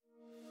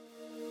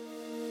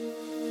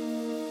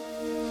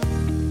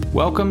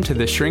Welcome to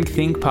the Shrink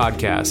Think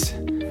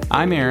podcast.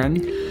 I'm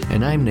Aaron.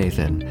 And I'm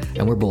Nathan,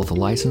 and we're both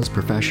licensed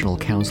professional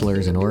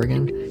counselors in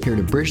Oregon, here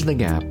to bridge the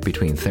gap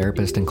between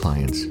therapist and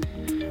clients.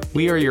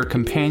 We are your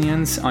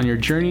companions on your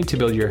journey to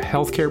build your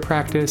healthcare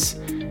practice,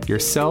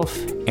 yourself,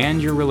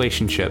 and your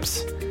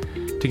relationships.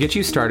 To get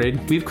you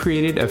started, we've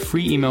created a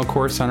free email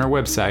course on our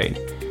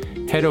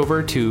website. Head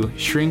over to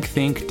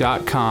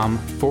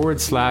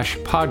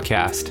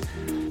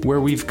shrinkthink.com/podcast, where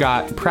we've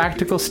got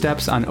practical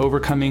steps on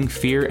overcoming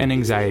fear and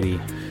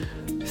anxiety.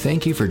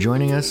 Thank you for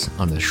joining us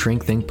on the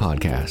Shrink Think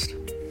podcast.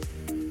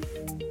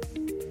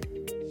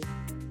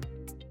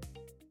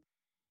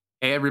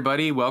 Hey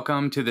everybody,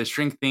 welcome to the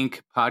Shrink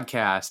Think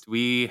podcast.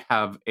 We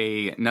have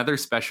another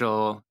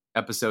special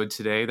episode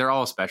today. They're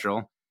all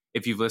special.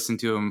 If you've listened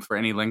to them for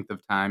any length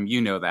of time,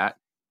 you know that.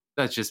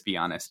 Let's just be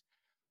honest.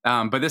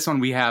 But this one,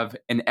 we have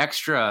an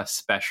extra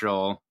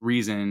special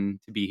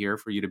reason to be here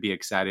for you to be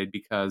excited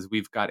because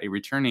we've got a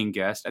returning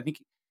guest. I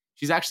think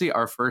she's actually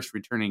our first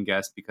returning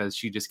guest because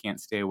she just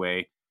can't stay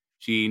away.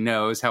 She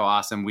knows how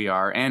awesome we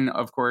are. And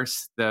of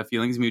course, the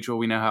feeling's mutual.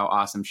 We know how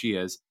awesome she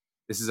is.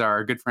 This is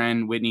our good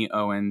friend, Whitney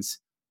Owens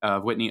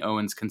of Whitney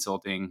Owens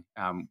Consulting.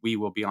 We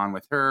will be on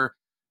with her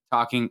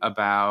talking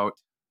about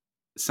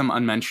some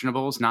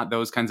unmentionables, not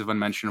those kinds of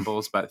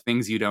unmentionables, but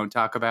things you don't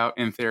talk about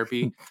in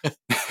therapy.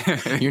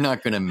 You're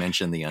not going to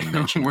mention the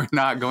unmentionables. We're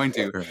not going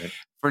to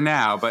for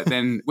now, but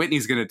then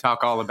Whitney's going to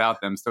talk all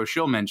about them. So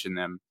she'll mention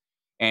them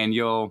and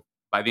you'll,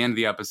 by the end of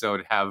the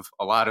episode, have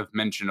a lot of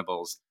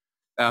mentionables.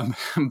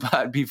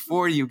 But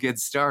before you get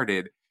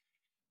started,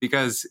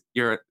 because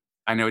I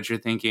know what you're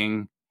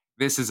thinking.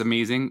 This is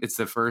amazing. It's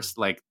the first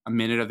a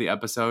minute of the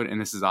episode,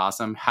 and this is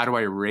awesome. How do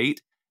I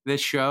rate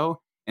this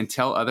show and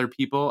tell other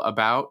people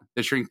about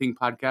the Shrink Think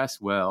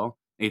podcast? Well,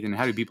 Nathan,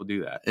 how do people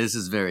do that? This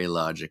is very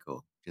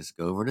logical. Just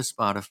go over to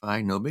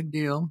Spotify. No big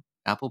deal.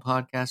 Apple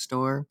Podcast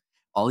Store.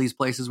 All these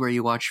places where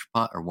you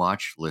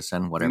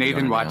listen, whatever.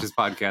 Nathan watches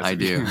podcasts. I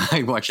do.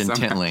 I watch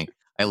intently.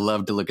 I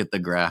love to look at the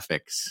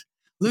graphics.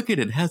 Look at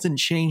it. Hasn't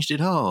changed at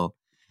all.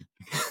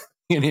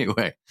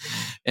 Anyway,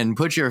 and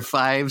put your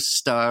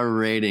 5-star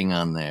rating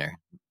on there.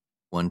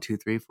 1, 2,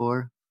 3,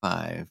 4,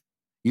 5.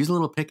 Use a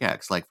little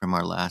pickaxe like from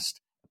our last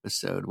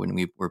episode when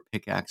we were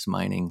pickaxe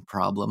mining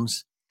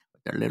problems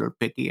with our little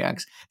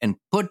pickaxe, and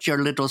put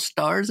your little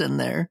stars in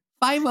there.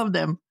 5 of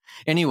them.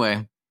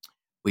 Anyway,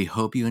 we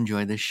hope you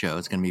enjoy this show.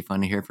 It's going to be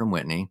fun to hear from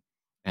Whitney,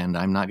 and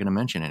I'm not going to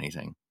mention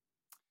anything.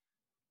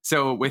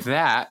 So with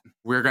that,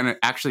 we're going to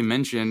actually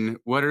mention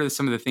what are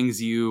some of the things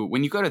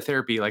when you go to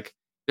therapy,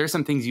 there's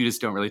some things you just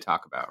don't really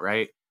talk about,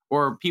 right?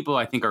 Or people,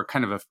 I think, are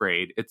kind of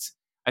afraid.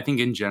 I think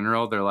in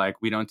general, they're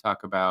like, we don't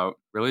talk about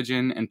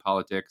religion and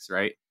politics,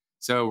 right?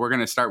 So we're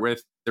going to start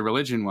with the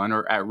religion one,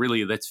 or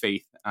really, that's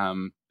faith,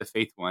 the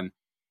faith one.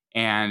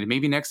 And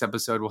maybe next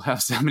episode, we'll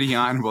have somebody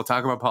on. We'll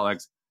talk about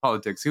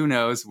politics. Who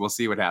knows? We'll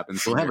see what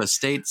happens. We'll have a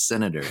state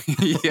senator.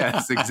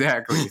 Yes,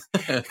 exactly.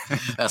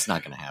 That's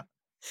not going to happen.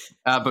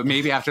 But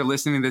maybe after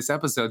listening to this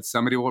episode,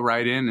 somebody will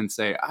write in and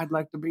say, I'd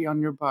like to be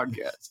on your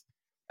podcast.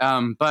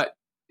 But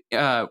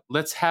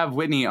let's have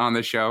Whitney on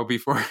the show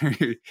before,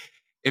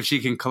 if she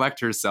can collect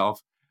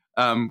herself.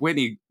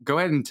 Whitney, go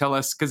ahead and tell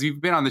us, because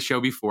you've been on the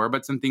show before,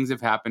 but some things have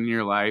happened in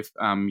your life.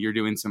 You're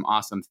doing some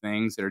awesome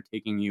things that are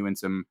taking you in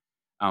some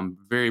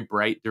very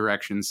bright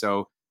directions.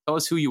 So tell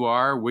us who you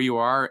are, where you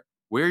are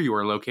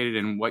located,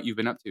 and what you've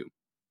been up to.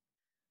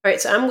 All right,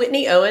 so I'm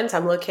Whitney Owens.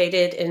 I'm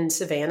located in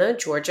Savannah,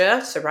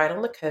 Georgia, so right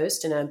on the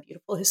coast in a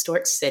beautiful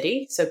historic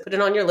city. So put it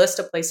on your list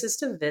of places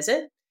to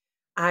visit.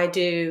 I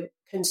do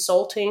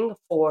consulting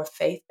for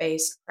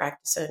faith-based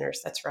practice owners.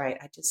 That's right.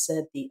 I just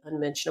said the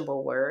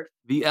unmentionable word.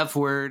 The F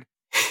word.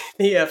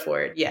 The F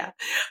word, yeah.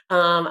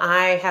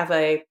 I have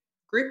a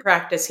group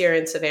practice here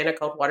in Savannah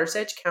called Water's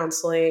Edge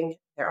Counseling.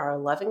 There are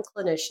 11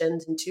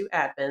 clinicians and 2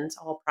 admins,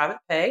 all private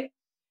pay.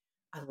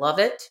 I love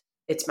it.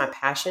 It's my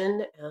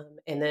passion.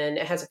 And then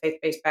it has a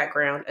faith-based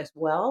background as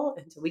well.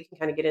 And so we can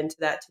kind of get into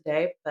that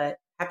today, but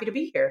happy to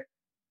be here.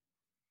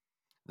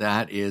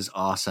 That is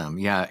awesome.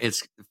 Yeah,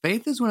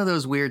 faith is one of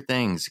those weird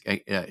things.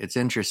 It's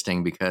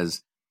interesting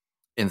because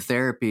in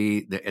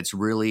therapy, it's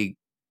really,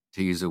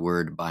 to use the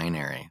word,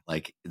 binary.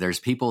 There's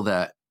people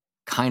that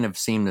kind of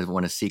seem to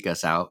want to seek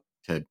us out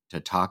to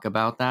talk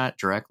about that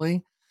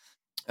directly.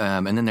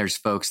 And then there's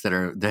folks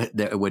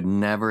that would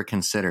never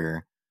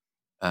consider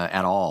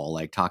at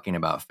all, talking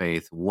about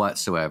faith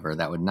whatsoever.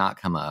 That would not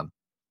come up.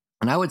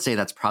 And I would say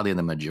that's probably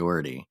the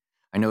majority.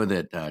 I know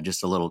that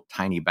just a little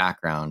tiny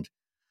background.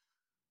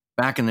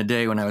 Back in the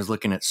day when I was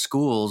looking at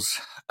schools,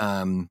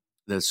 the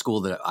school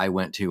that I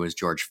went to was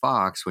George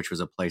Fox, which was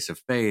a place of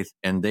faith.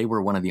 And they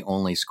were one of the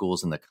only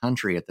schools in the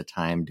country at the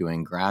time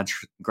doing grad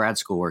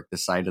school work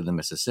this side of the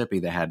Mississippi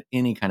that had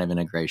any kind of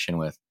integration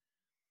with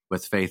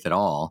faith at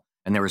all.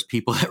 And there was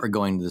people that were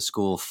going to the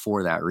school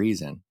for that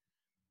reason.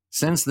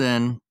 Since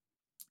then,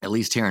 at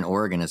least here in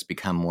Oregon, it's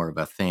become more of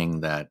a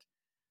thing that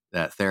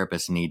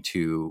therapists need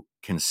to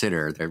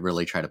consider. They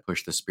really try to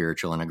push the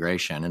spiritual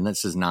integration. And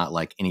this is not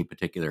like any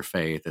particular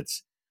faith.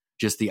 It's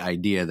just the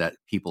idea that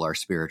people are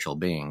spiritual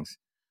beings.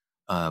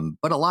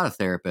 But a lot of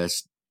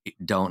therapists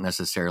don't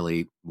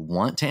necessarily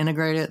want to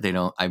integrate it. They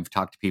don't. I've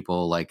talked to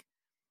people like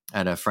I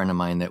had a friend of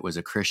mine that was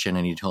a Christian,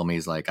 and he told me,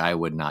 he's like, I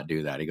would not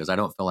do that. He goes, I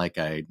don't feel like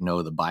I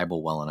know the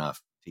Bible well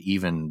enough to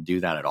even do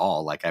that at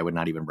all. Like, I would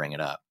not even bring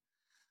it up.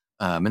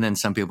 And then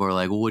some people are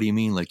like, well, what do you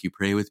mean? Like, you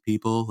pray with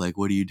people? Like,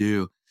 what do you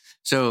do?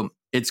 So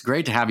it's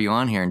great to have you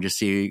on here and just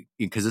see,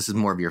 because this is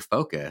more of your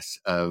focus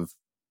of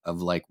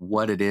like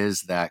what it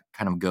is that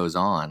kind of goes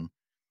on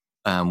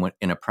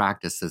in a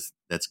practice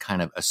that's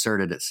kind of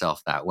asserted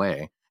itself that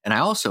way. And I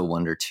also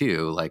wonder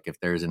too, like if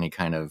there's any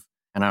kind of,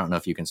 and I don't know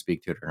if you can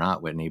speak to it or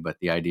not, Whitney, but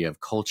the idea of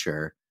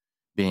culture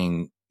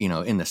being,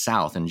 in the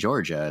South in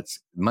Georgia, it's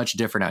much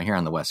different out here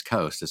on the West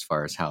Coast as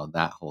far as how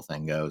that whole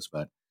thing goes.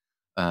 But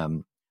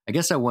I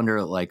guess I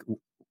wonder, like,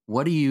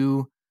 what do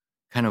you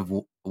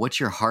what's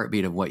your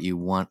heartbeat of what you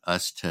want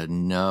us to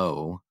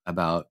know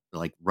about,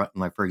 like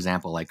for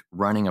example, like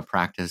running a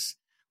practice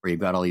where you've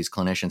got all these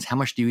clinicians? How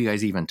much do you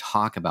guys even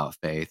talk about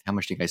faith? How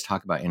much do you guys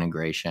talk about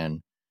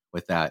integration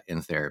with that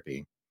in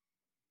therapy?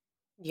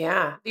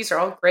 Yeah, these are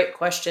all great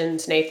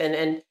questions, Nathan.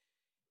 And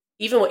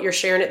even what you're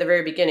sharing at the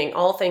very beginning,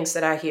 all things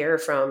that I hear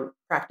from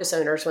practice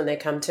owners when they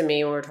come to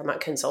me when we're talking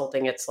about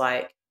consulting, it's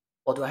like,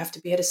 well, do I have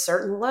to be at a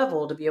certain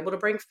level to be able to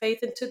bring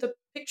faith into the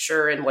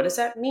picture? And what does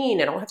that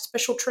mean? I don't have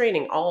special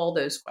training, all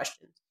those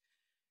questions.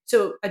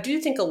 So I do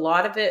think a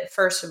lot of it,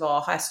 first of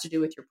all, has to do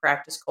with your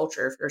practice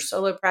culture. If you're a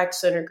solo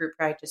practice owner, group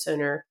practice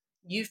owner,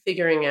 you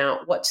figuring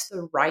out what's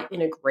the right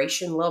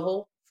integration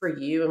level for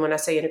you. And when I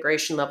say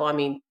integration level, I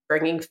mean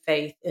bringing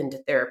faith into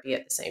therapy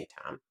at the same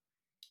time.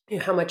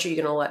 How much are you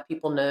going to let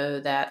people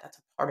know that that's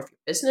a part of your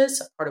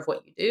business, a part of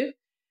what you do?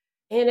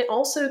 And it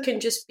also can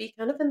just be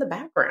kind of in the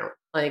background,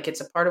 like it's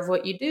a part of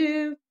what you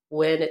do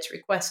when it's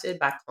requested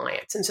by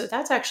clients. And so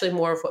that's actually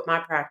more of what my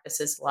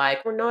practice is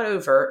like. We're not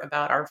overt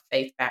about our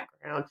faith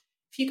background.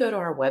 If you go to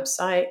our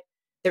website,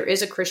 there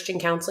is a Christian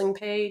counseling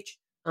page.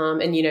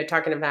 And,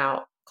 talking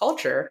about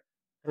culture,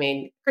 I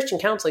mean, Christian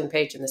counseling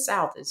page in the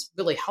South is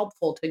really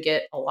helpful to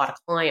get a lot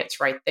of clients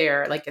right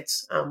there. Like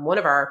it's one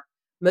of our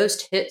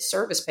most hit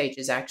service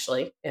pages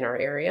actually in our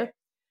area.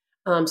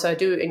 So I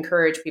do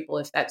encourage people,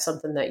 if that's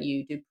something that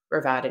you do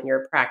provide in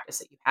your practice,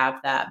 that you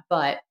have that.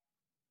 But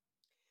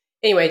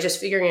anyway, just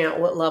figuring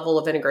out what level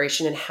of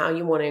integration and how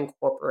you want to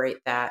incorporate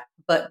that.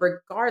 But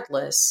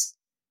regardless,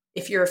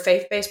 if you're a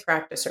faith-based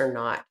practice or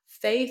not,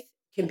 faith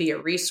can be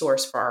a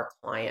resource for our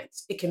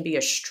clients. It can be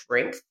a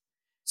strength.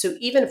 So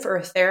even for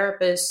a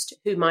therapist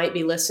who might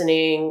be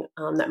listening,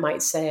 that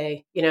might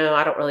say, I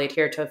don't really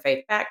adhere to a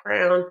faith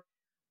background,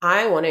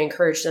 I want to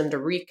encourage them to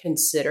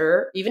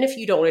reconsider, even if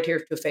you don't adhere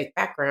to a faith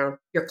background,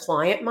 your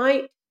client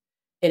might.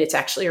 And it's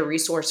actually a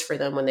resource for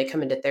them when they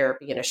come into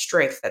therapy and a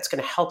strength that's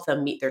going to help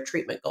them meet their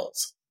treatment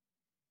goals.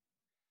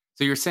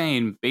 So you're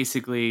saying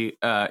basically,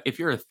 if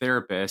you're a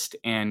therapist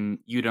and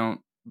you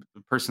don't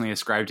personally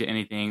ascribe to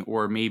anything,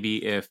 or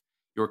maybe if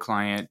your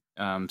client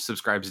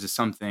subscribes to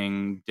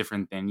something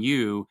different than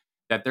you,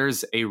 that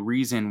there's a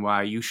reason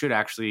why you should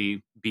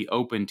actually be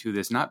open to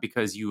this, not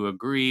because you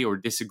agree or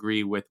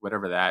disagree with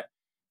whatever that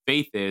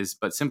faith is,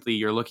 but simply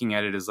you're looking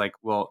at it as like,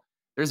 well,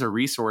 there's a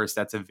resource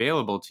that's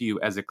available to you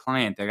as a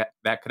client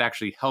that could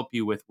actually help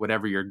you with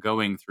whatever you're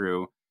going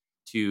through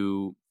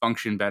to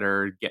function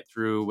better, get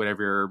through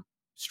whatever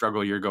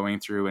struggle you're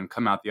going through, and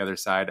come out the other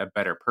side a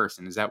better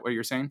person. Is that what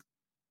you're saying?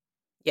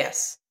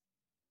 Yes.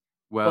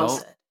 Well Well,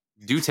 said.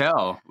 do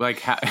tell.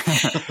 Like,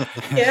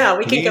 Yeah,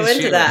 we can go please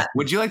into share. that.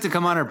 Would you like to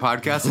come on our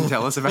podcast and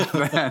tell us about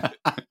that?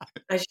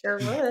 I sure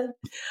would.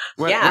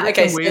 What Yeah. are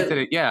Okay. some ways So,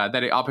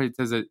 that it operates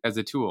as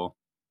a tool?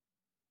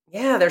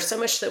 yeah, there's so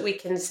much that we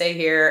can say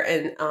here,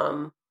 and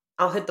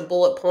I'll hit the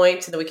bullet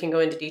points, and then we can go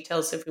into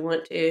details if we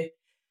want to.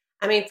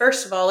 I mean,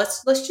 first of all,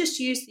 let's just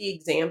use the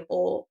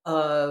example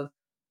of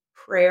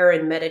prayer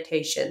and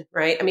meditation,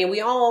 right? I mean,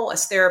 we all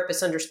as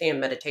therapists understand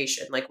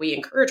meditation. Like we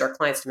encourage our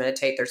clients to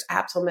meditate. There's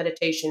apps on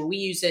meditation. We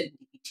use it in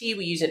DBT.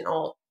 We use it in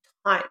all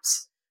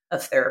types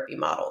of therapy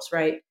models,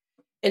 right?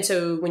 And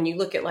so when you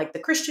look at like the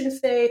Christian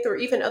faith or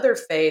even other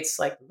faiths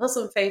like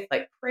Muslim faith,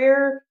 like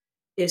prayer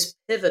is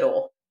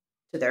pivotal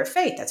to their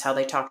faith. That's how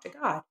they talk to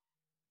God.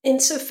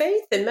 And so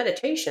faith and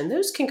meditation,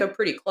 those can go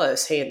pretty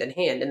close hand in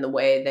hand in the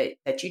way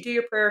that you do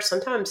your prayer.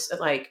 Sometimes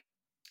like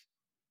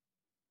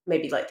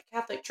maybe like the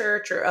Catholic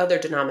Church or other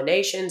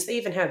denominations, they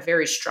even have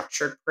very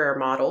structured prayer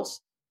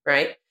models,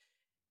 right?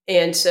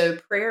 And so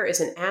prayer is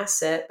an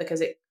asset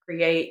because it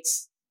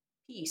creates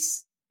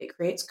peace, it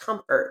creates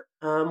comfort.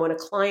 When a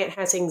client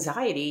has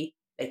anxiety,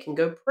 they can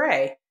go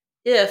pray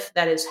if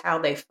that is how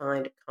they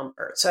find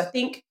comfort. So I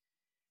think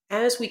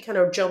as we kind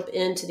of jump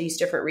into these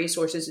different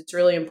resources, it's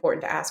really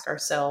important to ask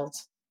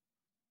ourselves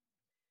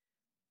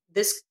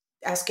this,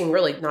 asking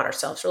really not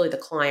ourselves, really the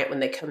client when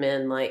they come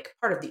in, like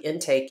part of the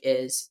intake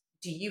is,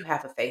 do you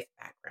have a faith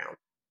background?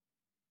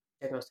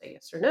 They're going to say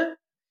yes or no.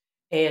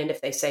 And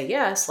if they say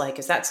yes, like,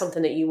 is that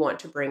something that you want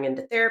to bring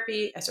into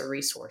therapy as a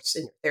resource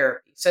in your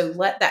therapy? So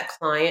let that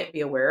client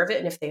be aware of it.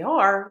 And if they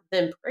are,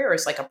 then prayer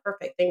is like a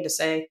perfect thing to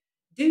say,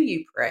 do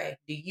you pray?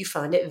 Do you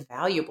find it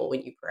valuable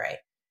when you pray?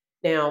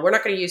 Now, we're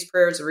not going to use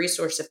prayer as a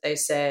resource if they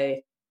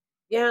say,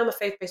 yeah, I'm a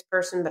faith-based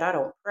person, but I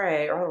don't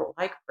pray or I don't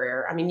like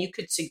prayer. I mean, you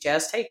could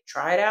suggest, hey,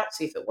 try it out,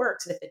 see if it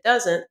works. And if it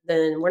doesn't,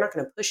 then we're not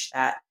going to push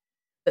that.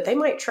 But they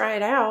might try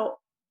it out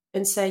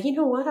and say, you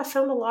know what, I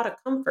found a lot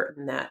of comfort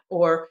in that.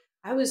 Or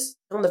I was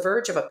on the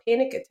verge of a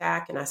panic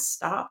attack and I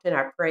stopped and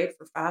I prayed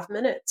for 5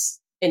 minutes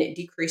and it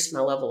decreased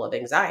my level of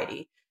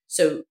anxiety.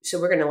 So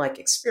we're going to like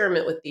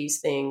experiment with these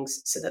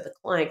things so that the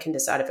client can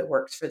decide if it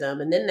works for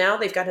them. And then now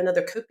they've got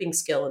another coping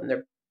skill in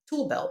their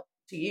tool belt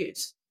to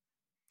use.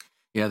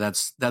 Yeah,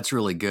 that's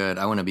really good.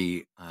 I want to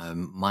be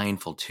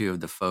mindful too of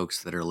the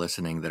folks that are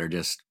listening that are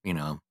just,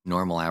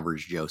 normal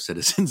average Joe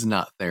citizens,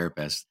 not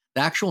therapists,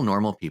 the actual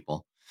normal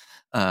people.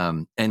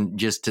 And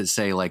just to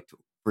say, like,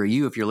 for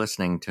you, if you're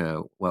listening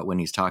to what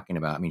Whitney's talking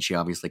about, I mean, she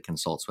obviously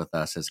consults with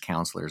us as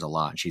counselors a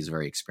lot. She's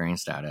very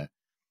experienced at it.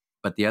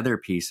 But the other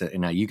piece,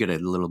 and now you get a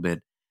little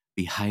bit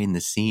behind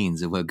the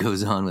scenes of what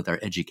goes on with our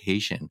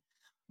education.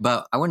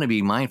 But I want to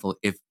be mindful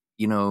if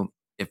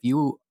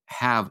you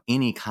have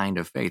any kind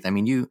of faith, I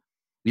mean,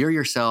 you're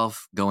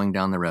yourself going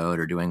down the road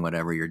or doing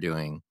whatever you're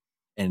doing,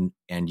 and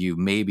you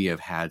maybe have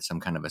had some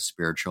kind of a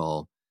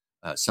spiritual,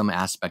 some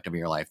aspect of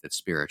your life that's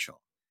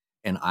spiritual.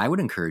 And I would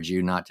encourage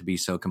you not to be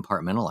so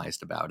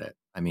compartmentalized about it.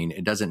 I mean,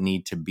 it doesn't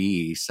need to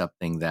be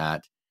something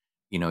that,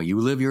 you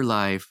live your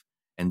life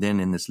and then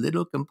in this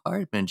little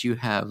compartment you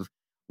have,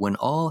 when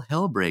all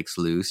hell breaks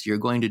loose, you're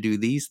going to do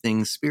these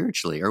things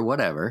spiritually or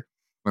whatever.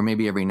 Or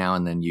maybe every now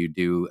and then you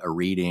do a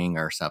reading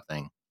or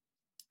something.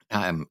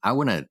 I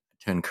want to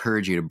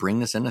encourage you to bring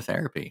this into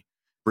therapy.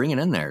 Bring it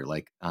in there.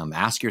 Like,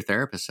 ask your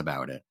therapist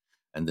about it.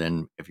 And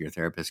then if your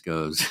therapist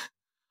goes,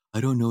 I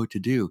don't know what to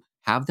do,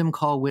 have them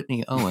call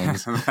Whitney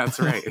Owens. That's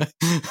right. about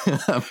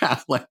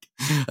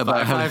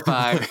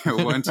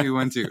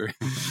 555-1212.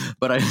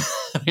 But I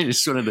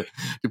just wanted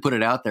to put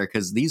it out there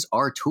because these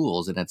are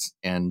tools,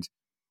 and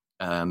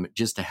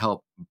just to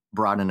help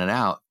broaden it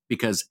out,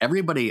 because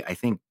everybody, I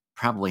think,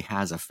 probably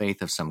has a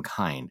faith of some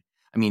kind.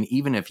 I mean,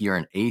 even if you're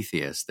an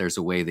atheist, there's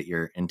a way that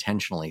you're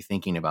intentionally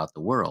thinking about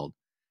the world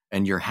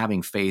and you're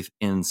having faith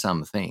in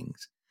some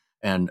things.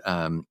 And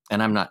I'm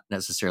not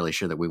necessarily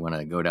sure that we want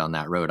to go down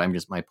that road.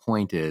 My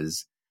point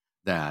is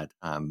that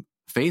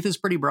faith is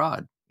pretty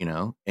broad,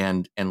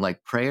 and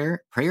like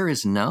prayer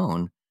is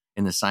known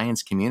in the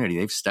science community.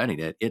 They've studied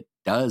it. It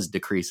does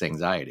decrease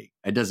anxiety.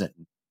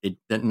 It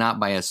not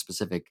by a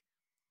specific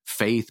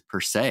faith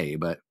per se,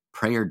 but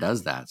prayer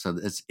does that. So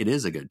it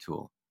is a good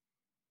tool.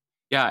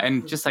 Yeah.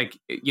 And just like,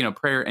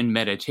 prayer and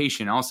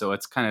meditation also,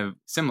 it's kind of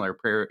similar.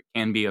 Prayer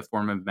can be a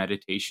form of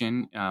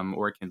meditation,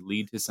 or it can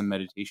lead to some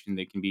meditation.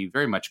 They can be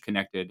very much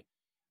connected.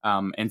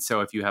 And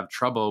so if you have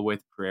trouble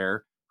with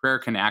prayer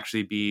can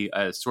actually be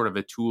a sort of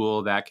a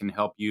tool that can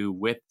help you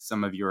with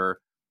some of your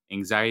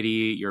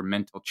anxiety, your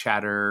mental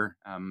chatter,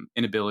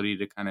 inability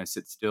to kind of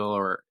sit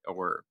still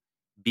or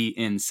be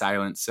in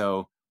silence.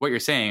 So what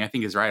you're saying, I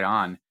think, is right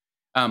on.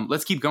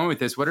 Let's keep going with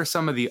this. What are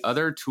some of the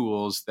other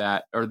tools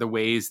that are the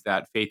ways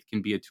that faith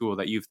can be a tool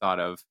that you've thought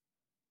of?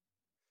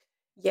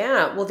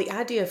 Yeah, well, the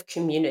idea of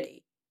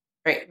community,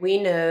 right? We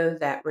know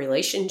that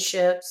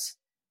relationships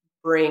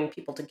bring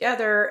people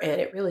together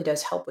and it really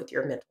does help with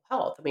your mental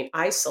health. I mean,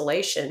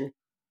 isolation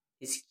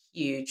is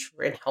huge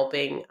in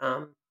helping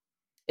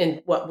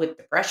with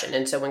depression.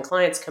 And so when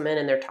clients come in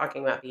and they're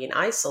talking about being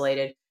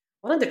isolated,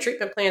 one of the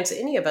treatment plans that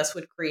any of us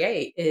would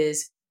create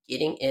is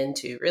getting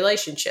into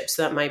relationships.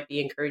 So that might be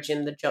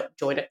encouraging them to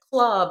join a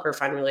club or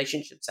find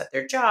relationships at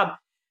their job,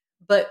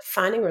 but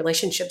finding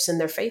relationships in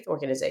their faith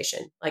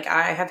organization. Like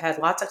I have had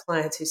lots of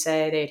clients who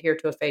say they adhere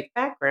to a faith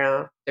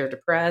background, they're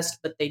depressed,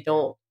 but they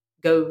don't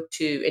go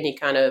to any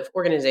kind of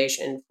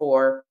organization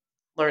for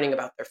learning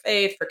about their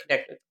faith, for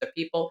connecting with other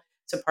people.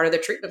 So part of the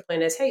treatment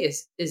plan is, hey,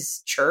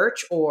 is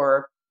church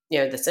or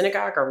the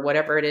synagogue or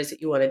whatever it is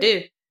that you want to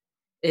do,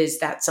 is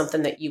that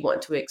something that you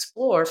want to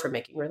explore for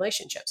making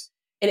relationships?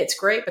 And it's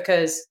great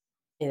because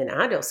in an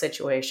ideal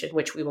situation,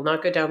 which we will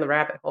not go down the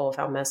rabbit hole of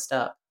how messed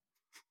up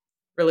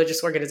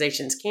religious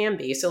organizations can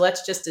be. So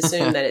let's just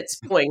assume that it's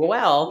going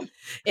well.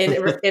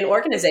 In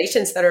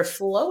organizations that are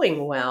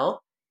flowing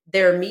well,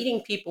 they're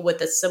meeting people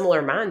with a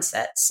similar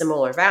mindset,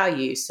 similar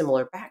values,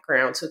 similar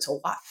background. So it's a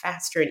lot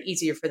faster and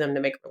easier for them to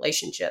make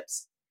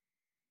relationships.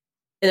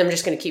 And I'm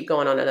just going to keep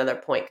going on another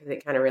point because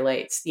it kind of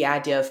relates. The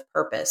idea of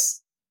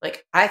purpose.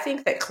 Like I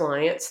think that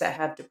clients that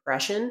have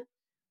depression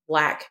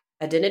lack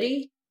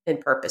identity and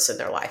purpose in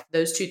their life,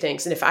 those two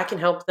things. And if I can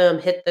help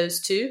them hit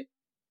those two,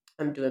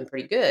 I'm doing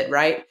pretty good,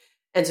 right?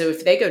 And so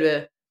if they go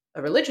to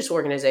a religious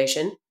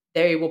organization,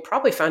 they will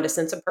probably find a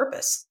sense of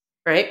purpose,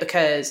 right?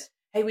 Because,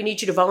 hey, we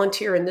need you to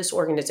volunteer in this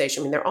organization.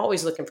 I mean, they're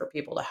always looking for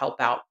people to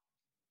help out.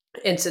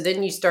 And so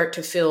then you start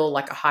to feel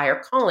like a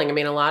higher calling. I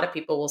mean, a lot of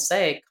people will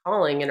say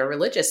calling in a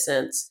religious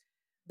sense,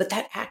 but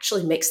that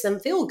actually makes them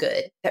feel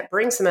good. That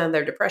brings them out of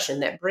their depression.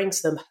 That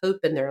brings them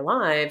hope in their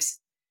lives.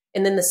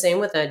 And then the same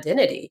with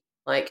identity.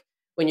 Like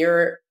when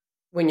you're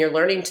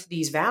learning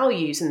these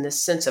values and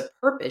this sense of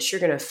purpose, you're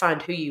going to find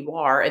who you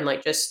are and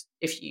like just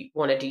if you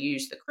wanted to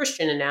use the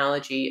Christian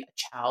analogy, a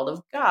child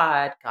of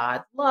God,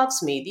 God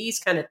loves me, these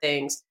kind of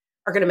things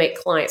are going to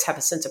make clients have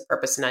a sense of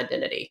purpose and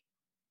identity.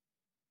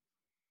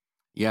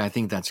 Yeah, I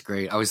think that's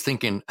great. I was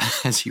thinking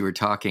as you were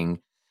talking,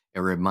 it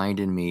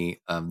reminded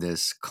me of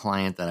this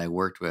client that I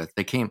worked with.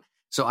 They came,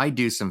 so I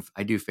do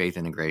faith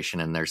integration,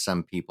 and there's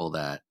some people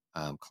that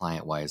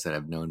client wise that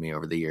have known me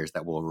over the years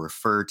that will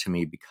refer to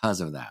me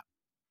because of that.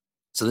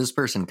 So this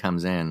person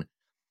comes in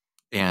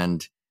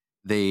and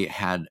they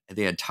had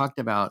talked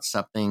about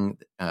something.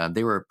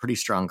 They were a pretty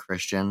strong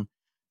Christian.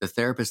 The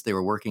therapist they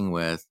were working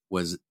with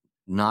was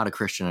not a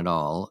Christian at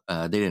all.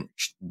 The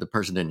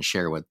person didn't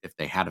share what if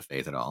they had a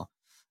faith at all.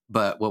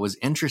 But what was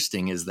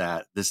interesting is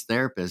that this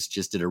therapist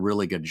just did a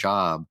really good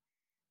job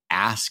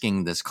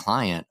asking this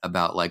client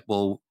about, like,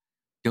 well,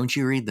 don't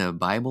you read the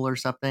Bible or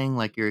something?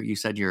 Like you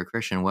said you're a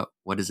Christian.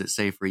 What does it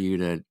say for you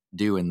to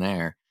do in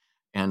there?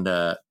 And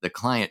the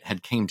client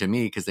had came to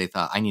me because they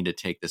thought, I need to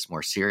take this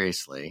more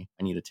seriously.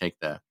 I need to take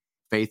the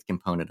faith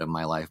component of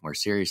my life more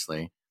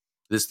seriously.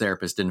 This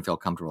therapist didn't feel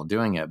comfortable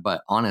doing it,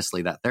 but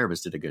honestly, that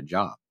therapist did a good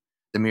job.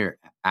 The mere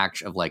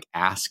act of like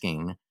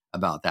asking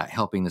about that,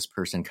 helping this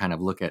person kind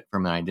of look at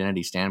from an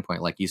identity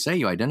standpoint, like you say,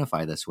 you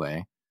identify this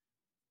way.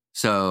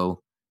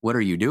 So what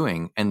are you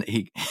doing? And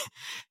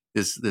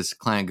this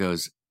client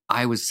goes,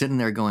 I was sitting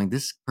there going,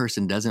 this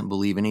person doesn't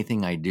believe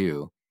anything I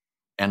do.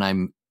 And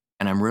I'm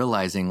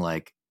realizing,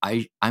 like,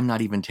 I'm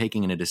not even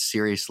taking it as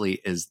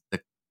seriously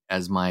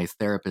as my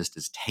therapist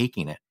is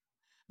taking it.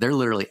 They're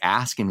literally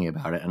asking me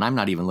about it, and I'm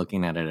not even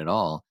looking at it at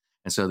all.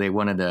 And so they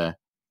wanted to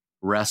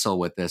wrestle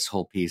with this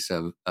whole piece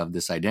of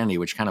this identity,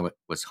 which kind of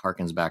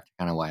harkens back to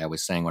kind of why I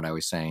was saying what I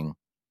was saying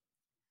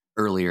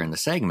earlier in the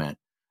segment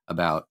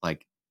about,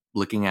 like,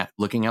 looking at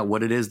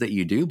what it is that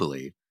you do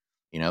believe,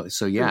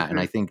 So yeah, and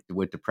I think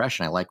with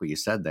depression, I like what you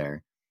said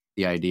there,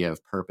 the idea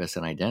of purpose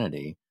and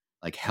identity,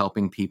 like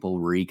helping people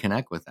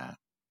reconnect with that.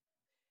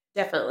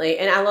 Definitely.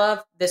 And I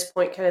love this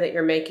point kind of that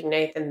you're making,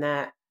 Nathan,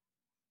 that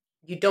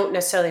you don't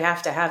necessarily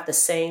have to have the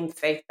same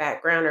faith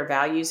background or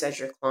values as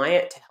your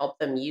client to help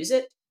them use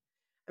it.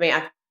 I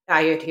mean,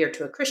 I adhere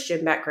to a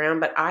Christian background,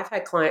 but I've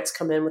had clients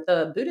come in with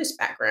a Buddhist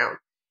background,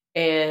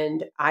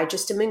 and I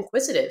just am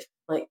inquisitive.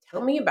 Like,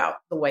 tell me about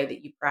the way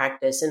that you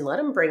practice, and let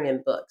them bring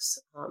in books.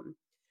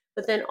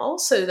 But then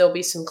also there'll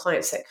be some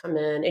clients that come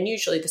in, and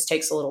usually this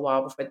takes a little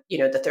while before,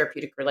 the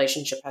therapeutic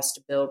relationship has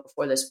to build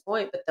before this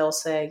point, but they'll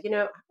say, I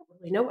don't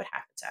really know what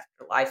happens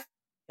after life.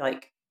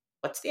 Like,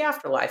 what's the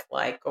afterlife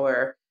like?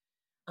 Or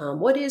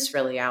what is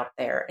really out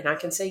there? And I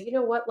can say, you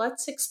know what,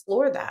 let's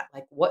explore that.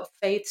 Like, what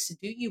faiths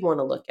do you want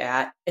to look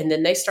at? And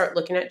then they start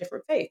looking at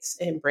different faiths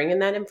and bringing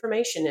that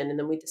information in. And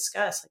then we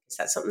discuss, like, is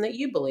that something that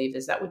you believe?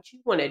 Is that what you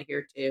want to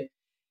adhere to?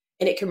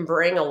 And it can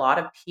bring a lot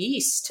of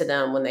peace to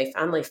them when they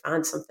finally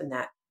find something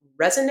that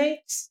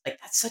resonates. Like,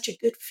 that's such a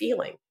good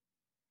feeling.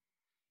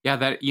 Yeah,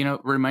 that,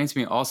 reminds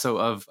me also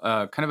of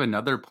kind of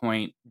another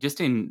point, just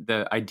in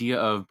the idea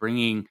of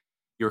bringing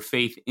your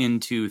faith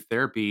into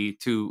therapy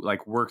to,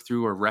 like, work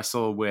through or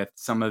wrestle with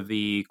some of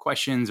the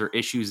questions or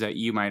issues that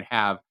you might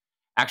have.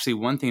 Actually,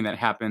 one thing that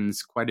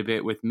happens quite a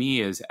bit with me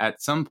is at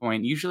some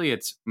point, usually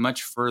it's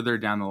much further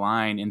down the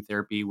line in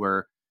therapy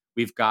where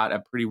we've got a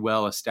pretty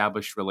well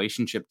established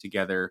relationship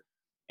together.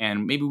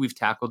 And maybe we've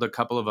tackled a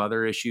couple of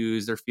other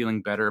issues. They're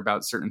feeling better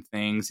about certain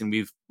things, and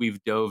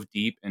we've dove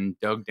deep and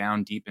dug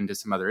down deep into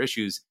some other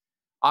issues.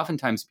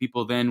 Oftentimes,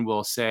 people then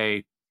will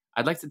say,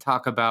 "I'd like to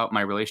talk about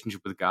my relationship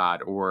with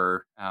God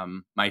or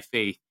my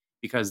faith,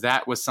 because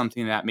that was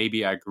something that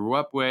maybe I grew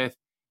up with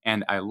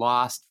and I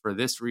lost for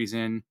this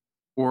reason,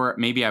 or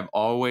maybe I've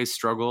always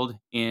struggled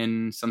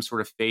in some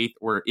sort of faith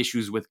or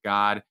issues with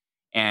God."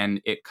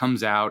 And it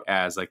comes out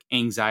as like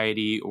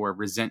anxiety or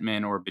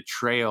resentment or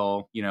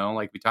betrayal,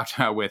 like we talked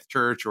about with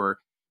church or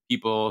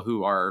people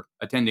who are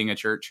attending a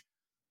church.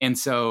 And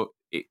so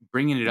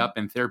bringing it up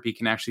in therapy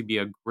can actually be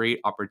a great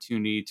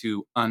opportunity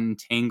to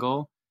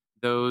untangle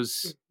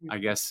those, I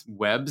guess,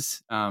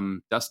 webs,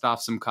 dust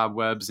off some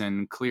cobwebs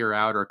and clear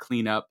out or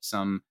clean up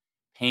some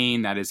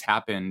pain that has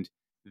happened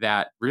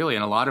that really,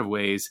 in a lot of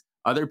ways,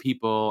 other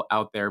people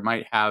out there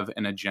might have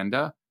an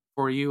agenda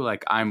for you.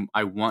 Like,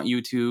 I want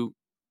you to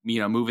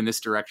move in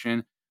this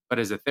direction. But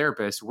as a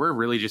therapist, we're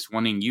really just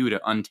wanting you to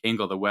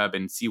untangle the web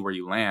and see where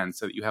you land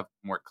so that you have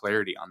more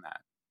clarity on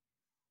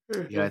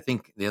that. Yeah, I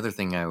think the other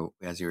thing,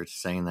 as you were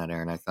saying that,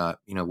 Aaron, I thought,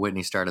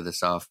 Whitney started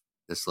this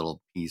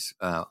little piece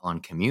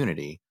on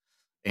community.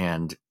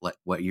 And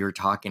what you're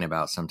talking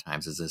about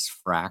sometimes is this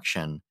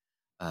fraction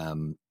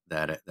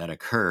that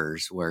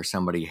occurs where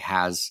somebody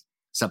has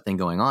something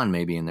going on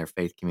maybe in their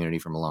faith community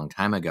from a long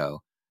time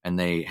ago, and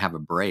they have a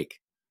break.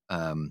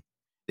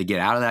 They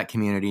get out of that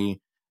community.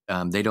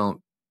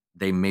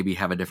 They maybe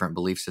have a different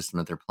belief system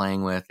that they're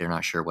playing with. They're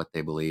not sure what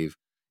they believe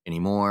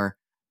anymore.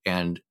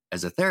 And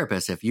as a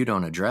therapist, if you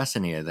don't address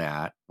any of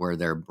that, where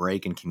their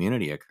break in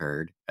community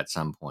occurred at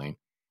some point,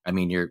 I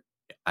mean,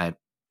 I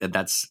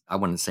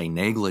wouldn't say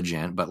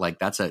negligent, but like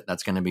that's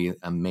going to be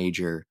a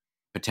major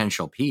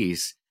potential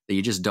piece that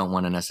you just don't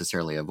want to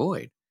necessarily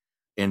avoid.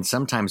 And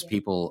sometimes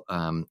people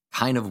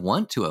kind of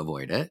want to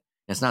avoid it.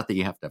 It's not that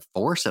you have to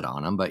force it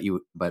on them,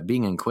 but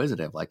being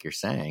inquisitive, like you're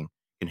saying,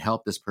 can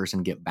help this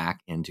person get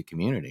back into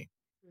community.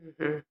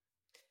 Hmm.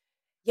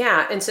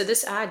 Yeah. And so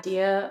this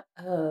idea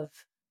of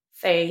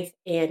faith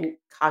and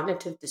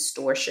cognitive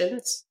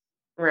distortions,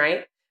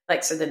 right?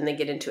 Like, so then they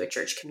get into a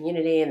church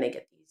community and they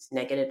get these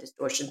negative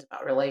distortions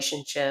about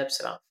relationships,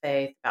 about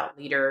faith, about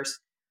leaders.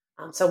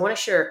 So I want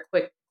to share a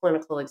quick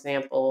clinical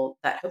example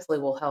that hopefully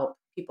will help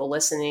people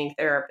listening,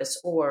 therapists,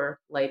 or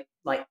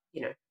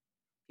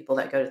people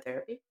that go to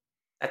therapy.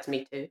 That's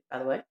me too, by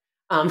the way.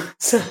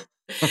 So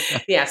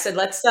yeah, so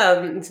let's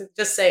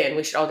just saying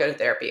we should all go to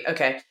therapy.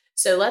 Okay.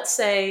 So let's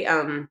say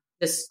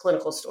this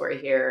clinical story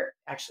here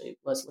actually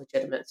was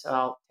legitimate, so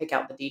I'll take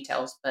out the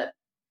details. But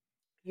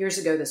years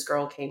ago, this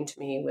girl came to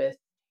me with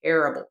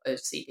terrible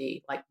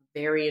OCD, like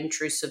very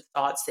intrusive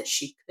thoughts that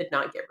she could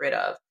not get rid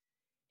of.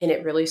 And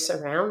it really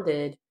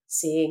surrounded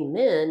seeing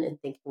men and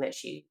thinking that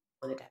she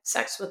wanted to have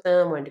sex with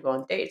them, wanted to go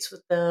on dates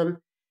with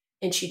them.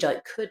 And she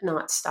like could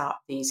not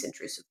stop these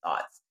intrusive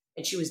thoughts.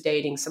 And she was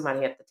dating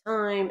somebody at the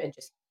time and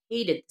just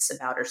hated this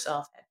about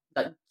herself,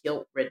 like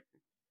guilt ridden.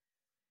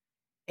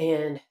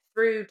 And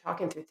through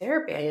talking through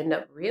therapy, I ended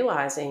up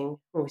realizing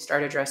when we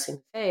started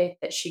addressing faith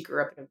that she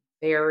grew up in a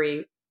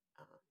very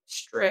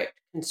strict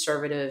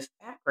conservative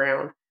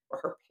background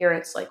where her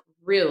parents like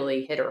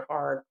really hit her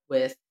hard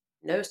with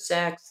no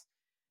sex,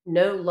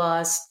 no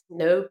lust,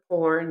 no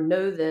porn,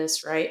 no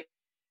this, right?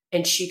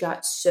 And she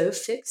got so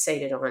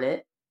fixated on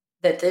it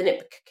that then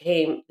it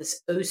became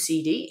this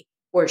OCD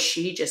where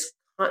she just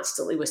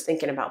constantly was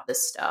thinking about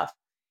this stuff.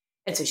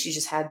 And so she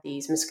just had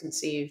these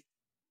misconceived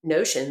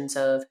notions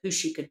of who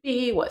she could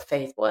be, what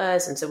faith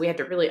was. And so we had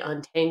to really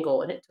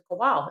untangle, and it took a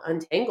while to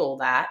untangle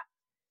that,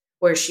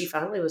 where she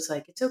finally was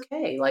like, it's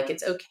okay. Like,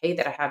 it's okay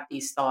that I have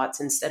these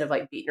thoughts instead of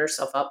like beating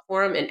herself up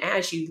for them. And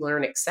as you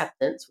learn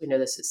acceptance, we know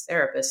this as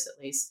therapists,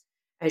 at least,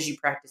 as you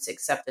practice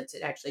acceptance,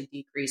 it actually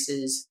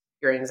decreases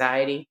your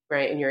anxiety,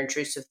 right? And your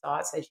intrusive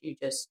thoughts as you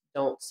just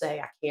don't say,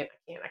 I can't,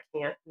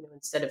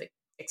 instead of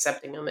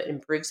accepting them, it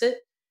improves it.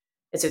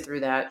 And so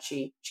through that,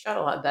 she got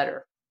a lot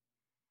better.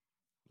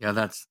 Yeah,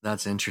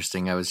 that's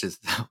interesting. I was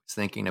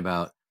thinking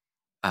about,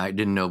 I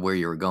didn't know where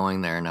you were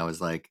going there, and I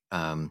was like,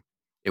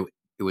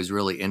 it it was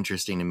really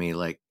interesting to me.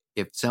 Like,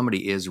 if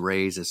somebody is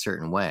raised a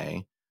certain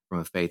way from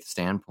a faith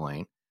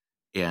standpoint,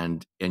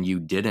 and you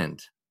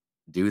didn't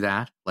do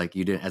that, like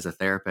you didn't as a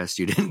therapist,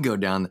 you didn't go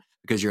down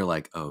because you're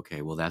like, oh,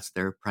 okay, well that's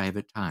their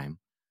private time,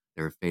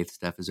 their faith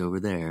stuff is over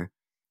there,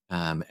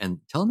 and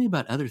tell me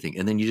about other things,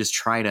 and then you just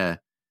try to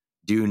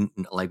do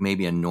like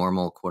maybe a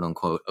normal quote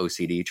unquote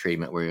OCD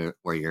treatment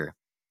where you're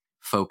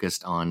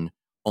focused on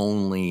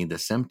only the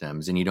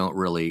symptoms and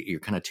you're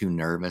kind of too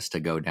nervous to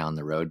go down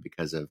the road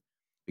because of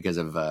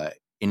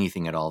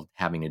anything at all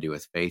having to do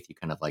with faith. You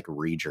kind of like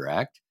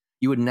redirect.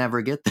 You would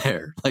never get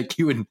there. Like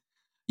you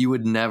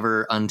would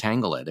never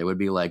untangle it. It would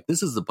be like,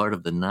 this is the part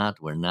of the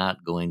knot we're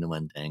not going to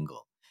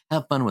untangle.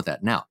 Have fun with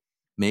that. Now,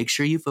 make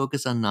sure you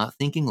focus on not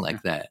thinking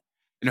like that.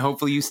 And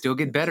hopefully you still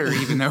get better,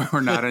 even though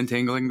we're not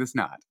untangling this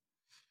knot.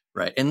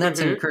 Right. And that's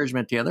Mm-hmm.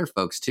 encouragement to other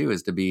folks too,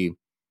 is to be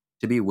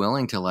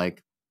willing to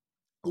like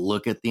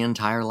look at the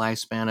entire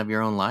lifespan of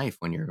your own life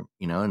when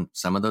and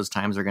some of those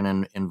times are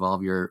going to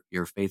involve your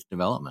faith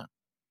development.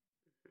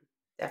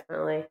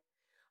 Definitely.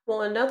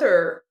 Well,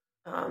 another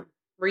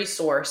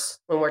resource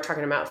when we're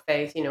talking about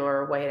faith,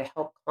 or a way to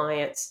help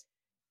clients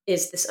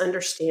is this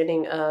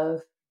understanding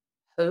of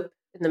hope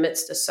in the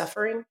midst of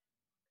suffering.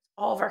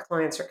 All of our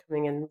clients are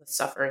coming in with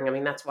suffering. I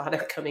mean, that's why they're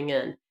coming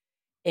in.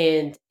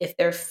 And if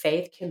their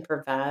faith can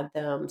provide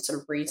them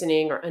some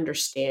reasoning or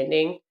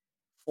understanding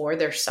for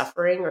their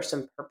suffering or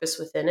some purpose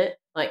within it,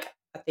 like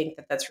I think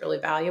that that's really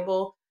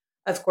valuable.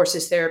 Of course,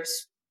 as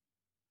therapists,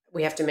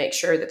 we have to make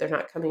sure that they're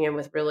not coming in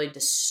with really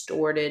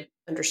distorted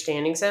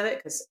understandings of it,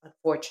 because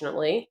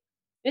unfortunately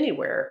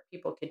anywhere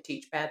people can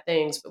teach bad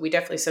things, but we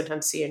definitely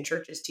sometimes see in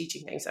churches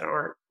teaching things that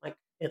aren't like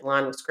in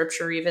line with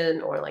scripture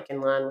even, or like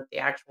in line with the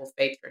actual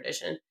faith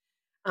tradition.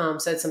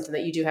 So it's something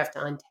that you do have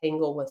to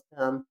untangle with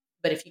them,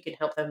 but if you can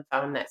help them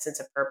find that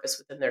sense of purpose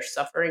within their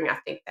suffering, I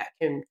think that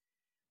can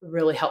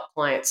really help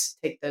clients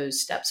take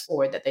those steps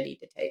forward that they need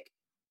to take.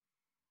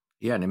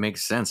 Yeah, and it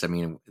makes sense. I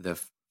mean,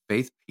 the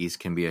faith piece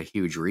can be a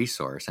huge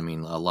resource. I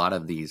mean, a lot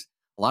of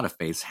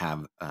faiths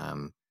have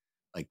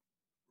like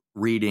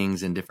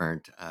readings and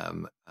different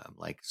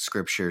like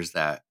scriptures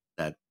that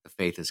the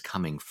faith is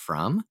coming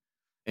from,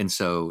 and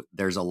so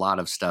there's a lot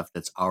of stuff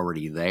that's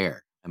already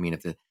there. I mean,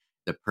 if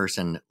the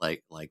person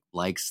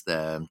likes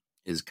the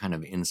is kind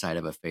of inside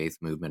of a faith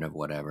movement of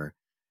whatever,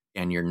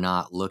 and you're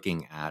not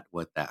looking at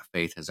what that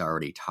faith has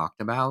already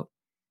talked about,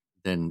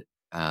 then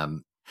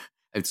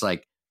it's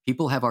like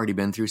people have already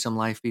been through some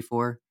life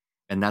before,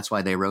 and that's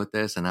why they wrote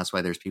this, and that's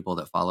why there's people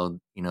that follow,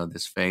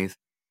 this faith.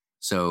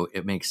 So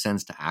it makes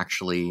sense to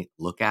actually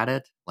look at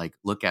it, like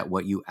look at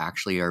what you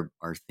actually are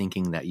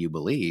thinking that you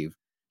believe,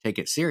 take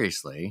it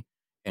seriously,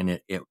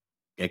 and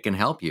it can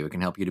help you. It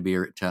can help you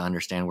to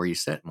understand where you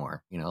sit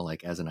more,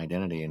 like as an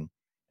identity and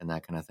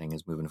that kind of thing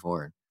is moving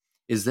forward.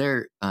 Is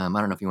there? I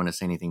don't know if you want to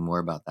say anything more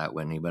about that,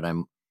 Whitney, but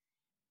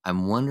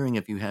I'm wondering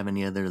if you have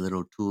any other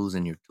little tools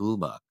in your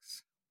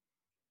toolbox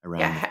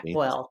around the faith.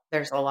 Well,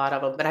 there's a lot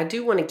of them, but I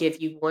do want to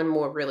give you one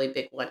more really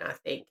big one, I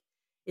think,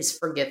 is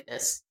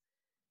forgiveness.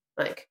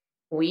 Like,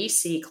 we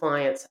see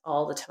clients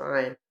all the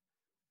time,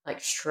 like,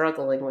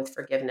 struggling with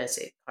forgiveness.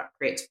 It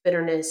creates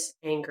bitterness,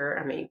 anger.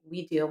 I mean,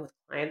 we deal with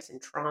clients in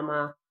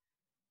trauma,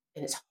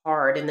 and it's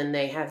hard. And then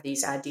they have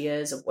these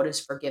ideas of what does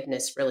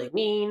forgiveness really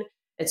mean.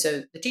 And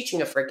so the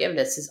teaching of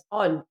forgiveness is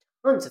on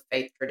tons of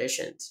faith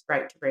traditions,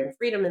 right? To bring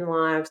freedom in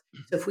lives.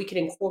 So if we can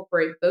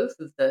incorporate both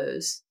of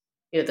those,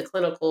 the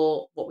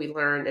clinical, what we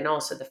learned, and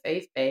also the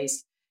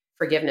faith-based,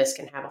 forgiveness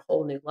can have a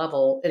whole new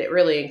level. And it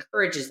really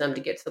encourages them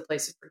to get to the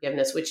place of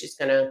forgiveness, which is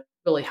going to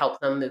really help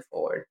them move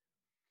forward.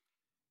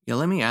 Yeah,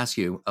 let me ask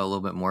you a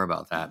little bit more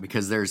about that,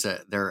 because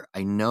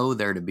I know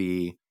there to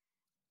be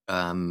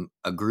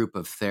a group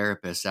of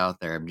therapists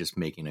out there. I'm just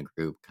making a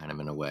group kind of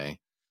in a way.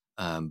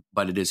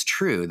 But it is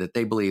true that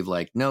they believe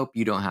like, nope,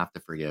 you don't have to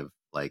forgive.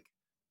 Like,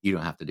 you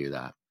don't have to do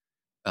that.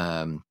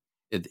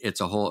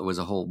 It was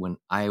a whole, when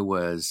I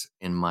was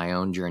in my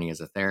own journey as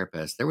a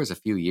therapist, there was a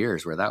few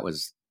years where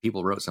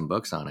people wrote some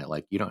books on it.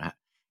 Like, you don't have,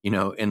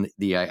 and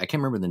I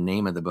can't remember the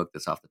name of the book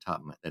that's off the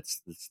top of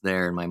that's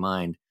there in my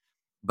mind.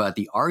 But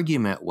the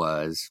argument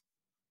was,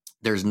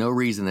 there's no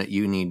reason that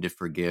you need to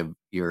forgive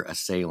your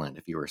assailant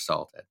if you were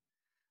assaulted,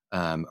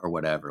 or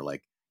whatever.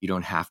 Like, you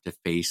don't have to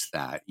face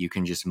that. You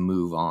can just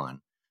move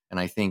on. And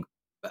I think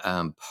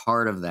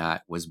part of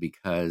that was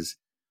because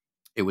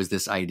it was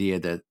this idea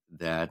that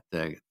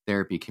the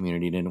therapy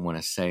community didn't want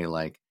to say,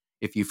 like,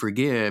 if you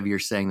forgive, you're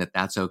saying that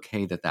that's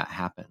okay, that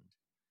happened,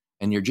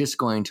 and you're just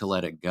going to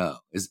let it go.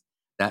 Is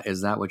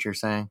that what you're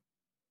saying?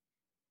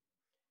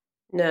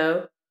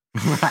 No.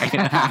 Right.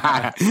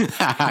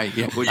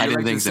 Yeah. Would you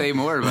like to say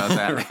more about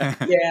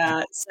that?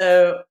 Yeah.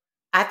 So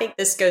I think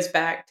this goes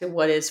back to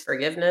what is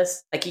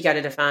forgiveness. Like, you got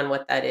to define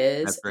what that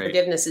is. That's right.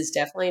 Forgiveness is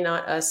definitely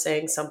not us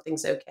saying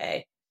something's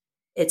okay.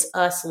 It's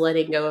us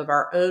letting go of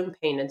our own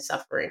pain and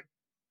suffering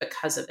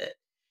because of it.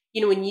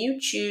 When you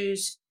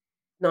choose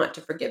not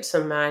to forgive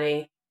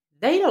somebody,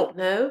 they don't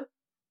know.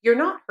 You're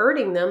not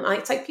hurting them.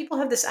 It's like people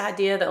have this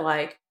idea that,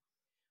 like,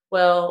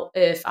 well,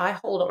 if I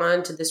hold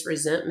on to this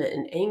resentment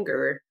and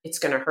anger, it's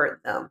going to hurt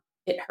them.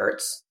 It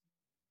hurts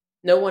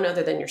no one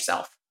other than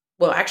yourself.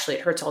 Well, actually,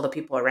 it hurts all the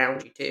people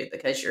around you too,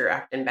 because you're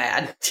acting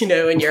bad,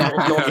 and you're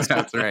holding all this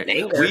That's right.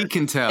 anger. We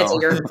can tell. So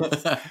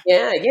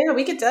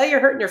we can tell you're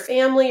hurting your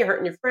family, you're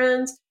hurting your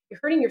friends, you're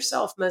hurting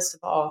yourself most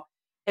of all.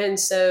 And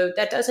so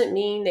that doesn't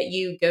mean that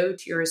you go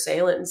to your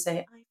assailant and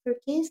say, I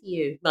forgive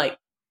you. Like,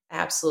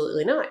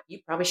 absolutely not. You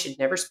probably should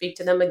never speak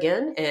to them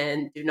again,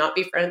 and do not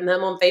befriend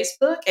them on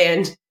Facebook,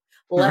 and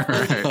let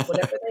them be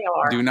whatever they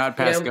are. Do not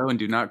pass go, and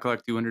do not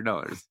collect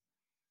 $200.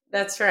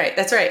 That's right.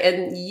 That's right.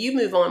 And you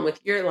move on with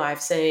your life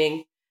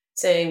saying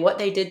what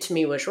they did to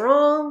me was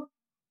wrong.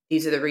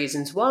 These are the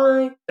reasons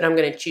why, but I'm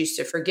going to choose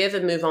to forgive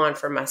and move on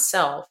for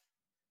myself,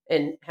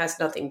 and has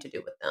nothing to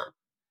do with them.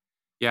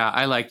 Yeah,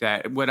 I like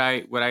that. What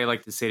I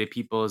like to say to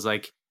people is,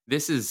 like,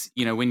 this is,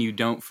 when you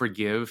don't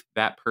forgive,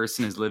 that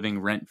person is living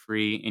rent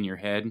free in your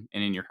head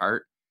and in your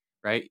heart,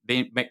 right?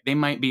 They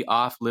might be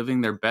off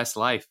living their best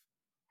life.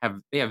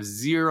 They have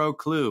zero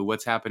clue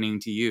what's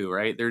happening to you,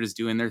 right? They're just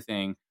doing their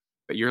thing,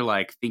 but you're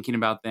like thinking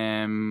about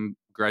them,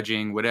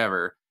 grudging,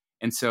 whatever.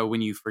 And so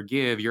when you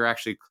forgive, you're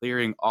actually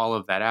clearing all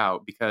of that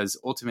out, because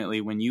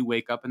ultimately when you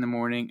wake up in the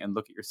morning and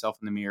look at yourself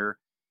in the mirror,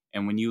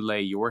 and when you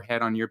lay your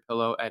head on your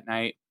pillow at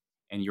night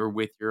and you're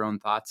with your own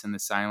thoughts in the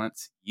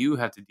silence, you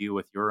have to deal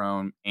with your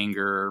own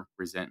anger,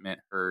 resentment,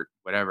 hurt,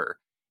 whatever.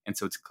 And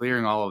so it's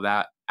clearing all of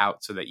that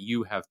out so that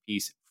you have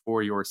peace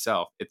for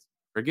yourself. It's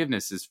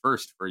forgiveness is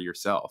first for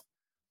yourself.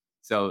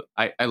 So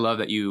I love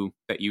that you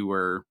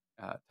were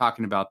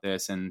talking about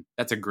this, and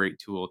that's a great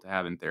tool to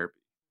have in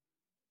therapy.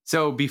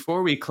 So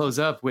before we close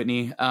up,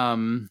 Whitney,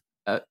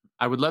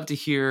 I would love to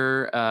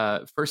hear,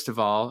 first of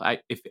all,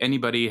 if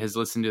anybody has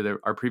listened to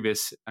our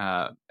previous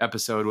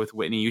episode with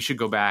Whitney, you should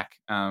go back,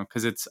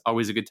 because it's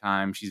always a good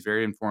time. She's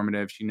very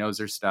informative. She knows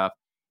her stuff,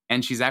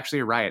 and she's actually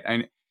a riot.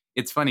 And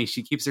it's funny.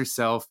 She keeps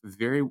herself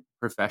very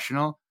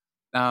professional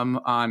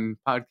on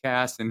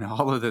podcasts and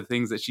all of the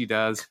things that she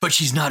does. But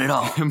she's not at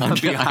all.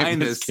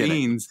 Behind the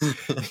scenes,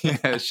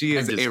 yeah, she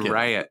is a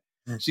riot.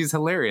 She's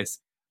hilarious.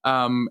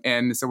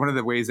 And so one of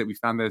the ways that we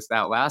found this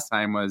out last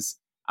time was,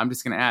 I'm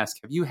just going to ask,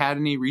 have you had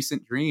any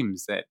recent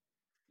dreams that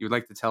you would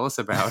like to tell us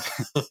about?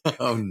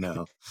 Oh,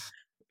 no.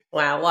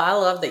 Wow. Well, I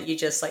love that you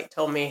just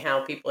told me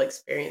how people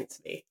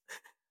experience me.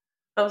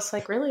 I was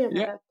like, really? Am I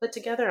that put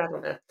together? I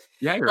don't know.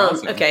 Yeah, you're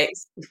awesome. Okay.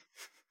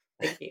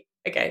 Thank you.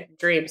 Okay.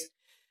 Dreams.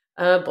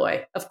 Oh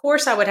boy. Of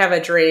course I would have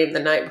a dream the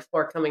night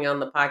before coming on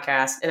the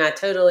podcast. And I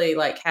totally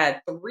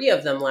had 3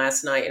 of them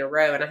last night in a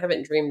row, and I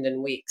haven't dreamed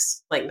in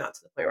weeks, not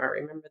to the point where I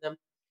remember them.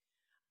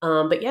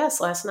 But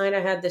yes, last night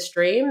I had this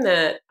dream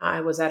that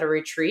I was at a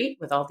retreat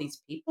with all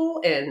these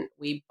people, and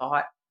we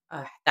bought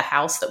the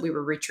house that we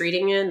were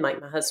retreating in. My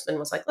husband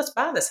was like, let's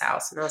buy this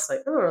house. And I was like,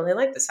 I don't really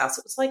like this house.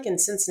 It was in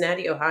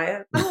Cincinnati,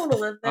 Ohio. I don't want to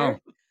live there.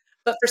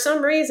 But for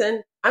some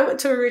reason, I went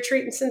to a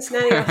retreat in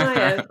Cincinnati,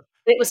 Ohio,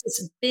 It was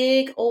this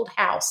big old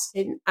house,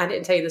 and I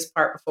didn't tell you this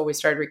part before we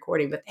started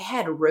recording, but they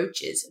had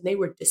roaches, and they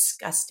were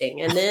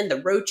disgusting. And then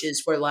the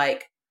roaches were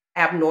like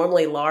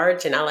abnormally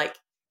large, and I like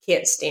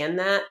can't stand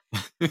that.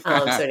 So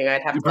anyway,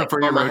 I'd have You to like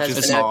prefer call your my roaches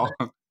husband small.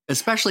 over.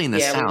 Especially in the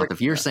Yeah, we were South.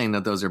 If you're saying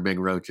that those are big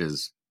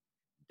roaches,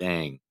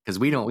 dang. Because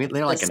they're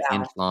the like an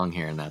inch South. long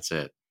here and that's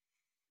it.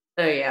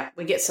 Oh yeah,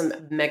 we get some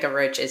mega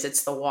roaches.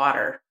 It's the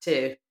water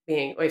too,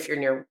 being if you're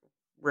near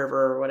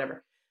river or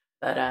whatever.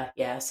 But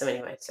yeah, so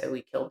anyway, so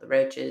we killed the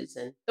roaches,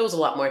 and there was a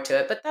lot more to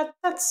it. But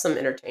that's some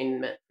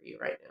entertainment for you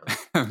right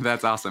now.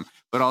 That's awesome.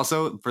 But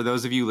also, for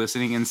those of you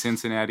listening in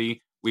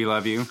Cincinnati, we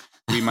love you.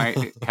 We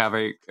might have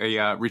a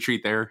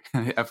retreat there,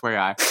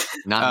 FYI.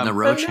 Not in the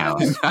roach no.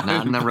 house.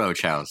 Not in the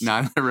roach house.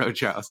 Not in the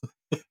roach house.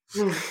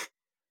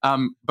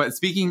 But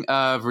speaking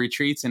of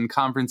retreats and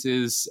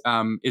conferences,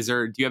 do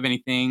you have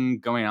anything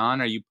going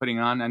on? Are you putting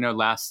on? I know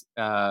last,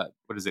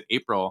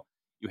 April,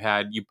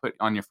 you put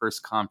on your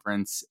first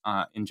conference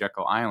in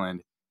Jekyll Island.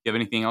 Do you have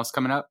anything else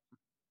coming up?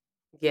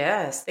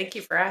 Yes, thank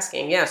you for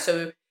asking. Yeah,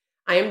 so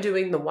I am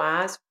doing the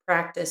Wise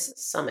Practice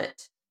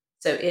Summit.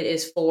 So it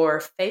is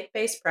for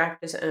faith-based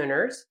practice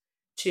owners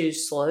to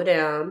slow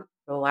down,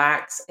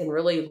 relax, and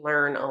really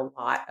learn a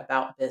lot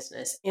about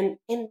business and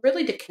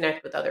really to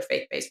connect with other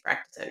faith-based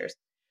practice owners.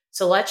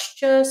 So let's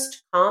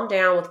just calm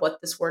down with what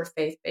this word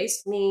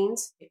faith-based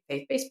means. A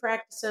faith-based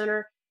practice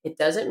owner, it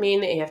doesn't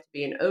mean that you have to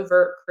be an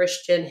overt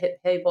Christian, hit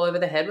people over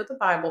the head with a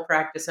Bible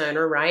practice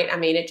owner, right? I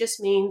mean, it just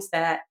means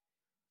that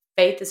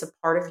faith is a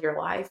part of your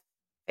life.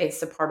 Faith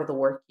is a part of the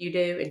work you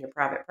do in your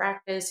private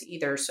practice,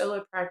 either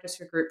solo practice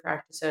or group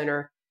practice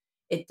owner.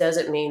 It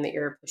doesn't mean that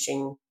you're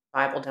pushing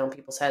Bible down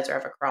people's heads or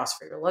have a cross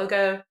for your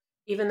logo,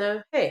 even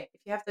though, hey,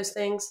 if you have those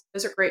things,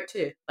 those are great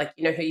too. Like,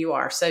 you know who you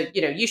are. So,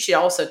 you should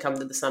also come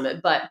to the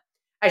summit. But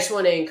I just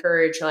want to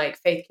encourage, like,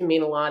 faith can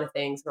mean a lot of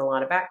things and a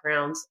lot of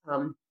backgrounds.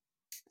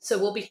 So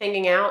we'll be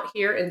hanging out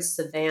here in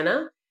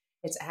Savannah.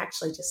 It's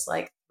actually just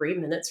like 3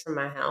 minutes from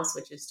my house,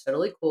 which is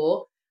totally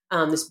cool.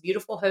 This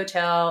beautiful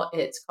hotel,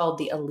 it's called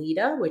the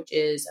Alida, which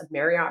is a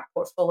Marriott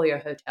portfolio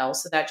hotel.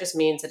 So that just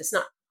means that it's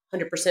not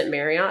 100%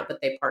 Marriott,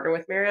 but they partner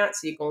with Marriott.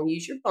 So you're going to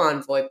use your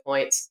Bonvoy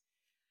points.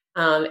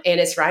 And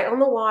it's right on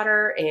the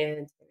water,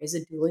 and there is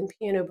a dueling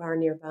piano bar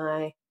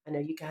nearby. I know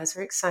you guys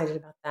are excited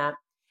about that.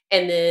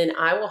 And then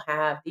I will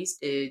have these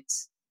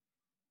dudes,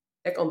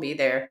 they're going to be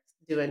there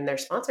doing their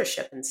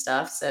sponsorship and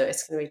stuff. So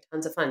it's going to be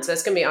tons of fun. So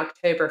it's going to be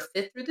October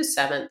 5th through the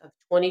 7th of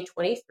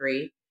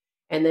 2023.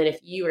 And then if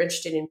you are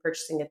interested in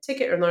purchasing a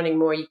ticket or learning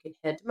more, you can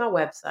head to my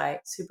website,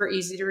 super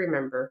easy to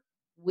remember,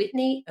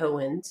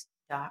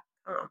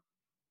 whitneyowens.com.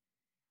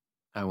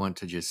 I want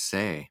to just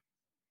say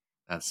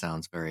that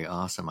sounds very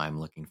awesome. I'm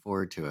looking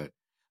forward to it.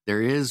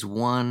 There is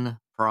one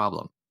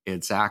problem.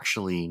 It's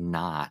actually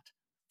not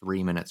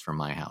 3 minutes from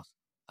my house.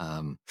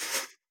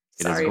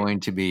 It is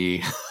going to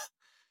be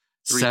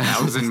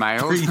 3,000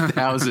 miles.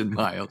 3,000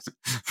 miles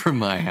from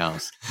my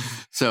house.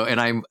 So,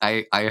 and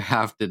I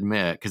have to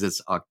admit, because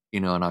it's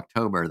in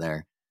October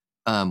there,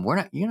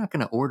 you're not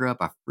going to order up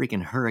a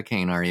freaking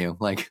hurricane, are you?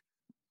 Like,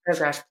 oh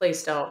gosh,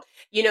 please don't.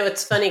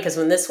 It's funny because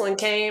when this one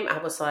came, I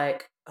was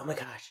like, oh my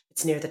gosh,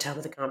 it's near the time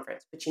of the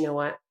conference. But you know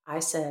what? I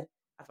said,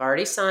 I've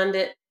already signed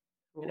it.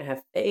 I'm going to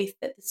have faith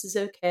that this is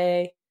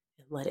okay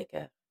and let it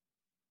go.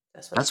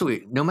 That's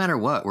what no matter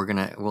what,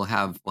 we'll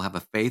have a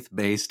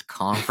faith-based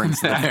conference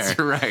there. That's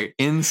right.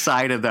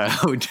 Inside of the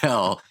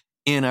hotel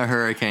in a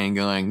hurricane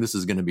going, this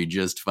is going to be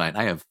just fine.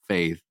 I have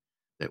faith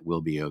that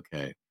we'll be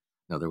okay.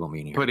 No, there won't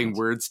be any Putting hurricanes.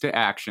 words to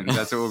action.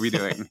 That's what we'll be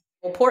doing.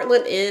 Well,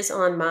 Portland is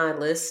on my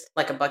list,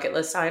 like a bucket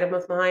list item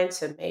of mine.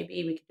 So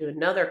maybe we could do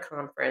another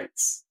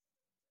conference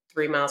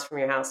 3 miles from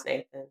your house,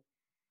 Nathan.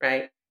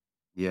 Right?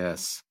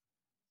 Yes.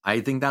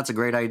 I think that's a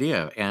great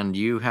idea. And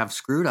you have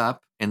screwed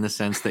up in the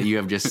sense that you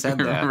have just said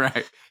that.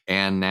 Right.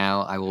 And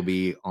now I will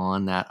be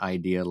on that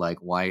idea like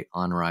white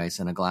on rice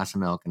and a glass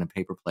of milk and a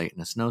paper plate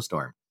in a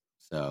snowstorm.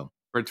 So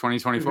for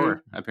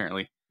 2024,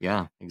 apparently.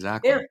 Yeah,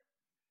 exactly. Yeah,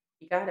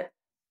 you got it.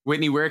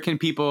 Whitney, where can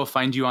people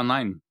find you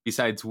online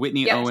besides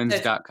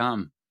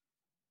whitneyowens.com?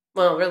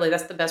 Well, really,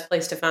 that's the best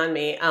place to find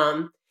me.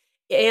 And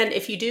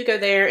if you do go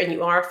there and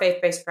you are a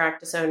faith-based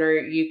practice owner,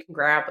 you can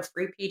grab a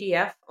free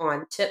PDF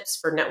on tips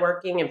for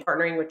networking and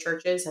partnering with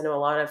churches. I know a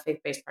lot of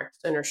faith-based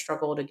practice owners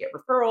struggle to get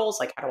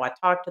referrals, like how do I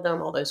talk to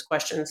them, all those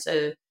questions.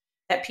 So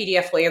that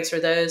PDF will answer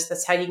those.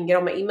 That's how you can get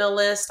on my email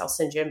list. I'll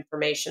send you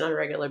information on a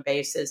regular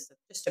basis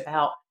just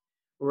about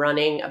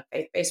running a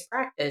faith-based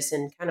practice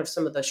and kind of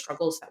some of the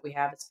struggles that we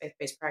have as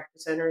faith-based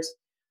practice owners.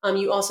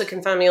 You also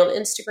can find me on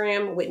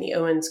Instagram, Whitney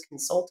Owens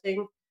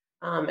Consulting,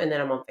 and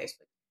then I'm on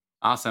Facebook.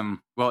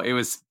 Awesome. Well, it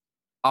was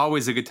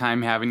always a good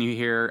time having you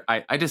here.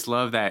 I just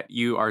love that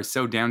you are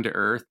so down to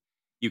earth.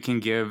 You can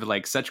give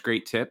like such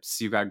great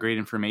tips. You've got great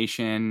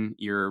information.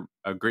 You're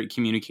a great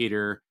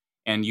communicator,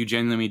 and you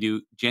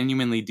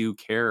genuinely do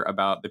care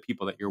about the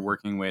people that you're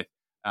working with.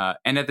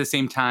 And at the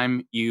same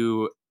time,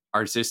 you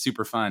are just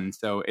super fun.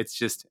 So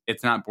it's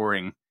not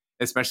boring,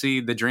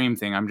 especially the dream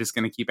thing. I'm just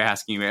going to keep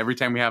asking you every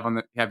time we have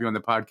you on the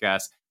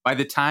podcast. By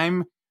the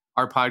time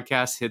our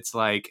podcast hits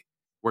like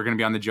we're going to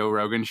be on the Joe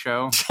Rogan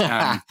show.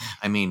 I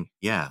mean,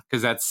 yeah.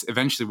 Because that's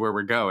eventually where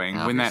we're going.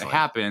 Obviously. When that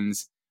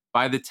happens,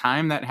 by the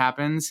time that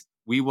happens,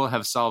 we will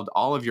have solved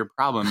all of your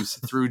problems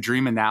through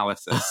dream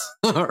analysis.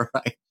 All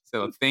right.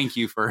 So thank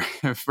you for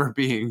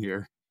being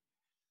here.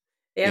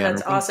 Yeah,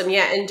 that's awesome.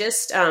 Yeah, and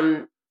just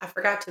I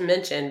forgot to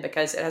mention,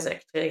 because it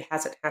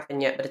hasn't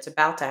happened yet, but it's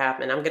about to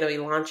happen. I'm going to be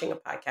launching a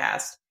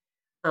podcast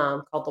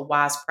called the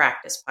Wise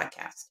Practice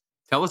Podcast.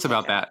 Tell us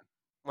about that.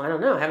 Well, I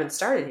don't know. I haven't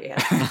started it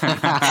yet.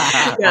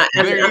 Yeah,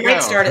 I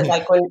might start it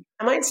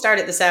I might start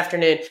it this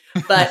afternoon,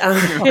 but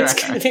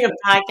it's going to be a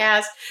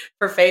podcast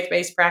for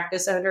faith-based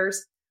practice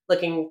owners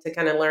looking to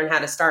kind of learn how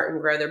to start and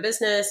grow their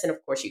business. And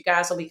of course, you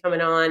guys will be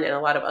coming on, and a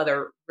lot of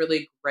other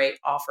really great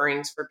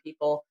offerings for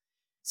people.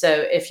 So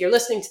if you're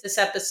listening to this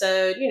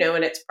episode,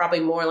 and it's probably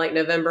more like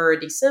November or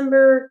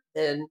December,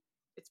 then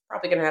it's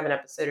probably going to have an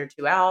episode or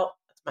two out.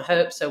 That's my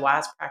hope. So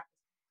Wise Practice.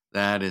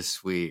 That is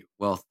sweet.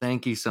 Well,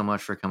 thank you so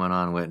much for coming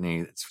on, Whitney.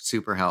 It's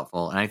super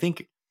helpful. And I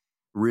think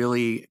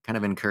really kind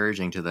of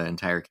encouraging to the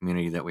entire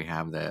community that we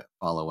have that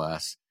follow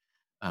us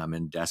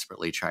and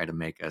desperately try to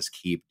make us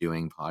keep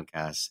doing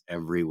podcasts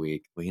every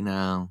week. We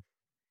know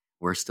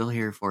we're still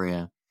here for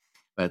you.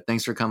 But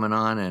thanks for coming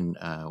on, and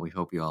we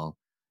hope you all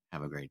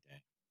have a great day.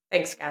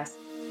 Thanks, guys.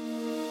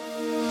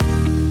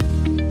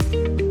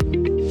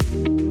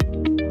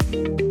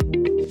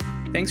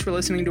 Thanks for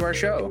listening to our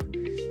show.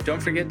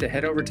 Don't forget to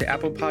head over to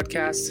Apple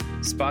Podcasts,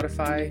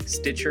 Spotify,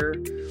 Stitcher,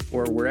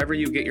 or wherever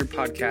you get your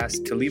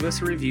podcasts to leave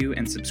us a review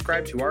and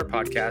subscribe to our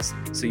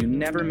podcast so you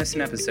never miss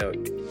an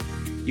episode.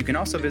 You can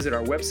also visit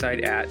our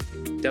website at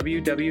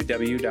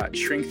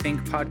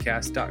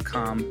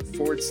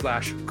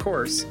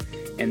www.shrinkthinkpodcast.com/course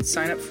and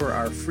sign up for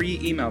our free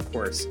email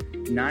course,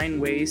 9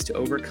 Ways to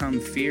Overcome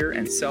Fear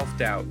and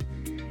Self-Doubt.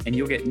 And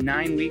you'll get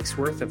 9 weeks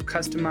worth of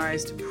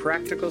customized,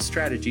 practical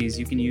strategies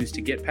you can use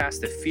to get past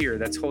the fear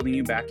that's holding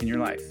you back in your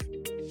life.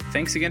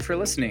 Thanks again for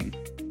listening.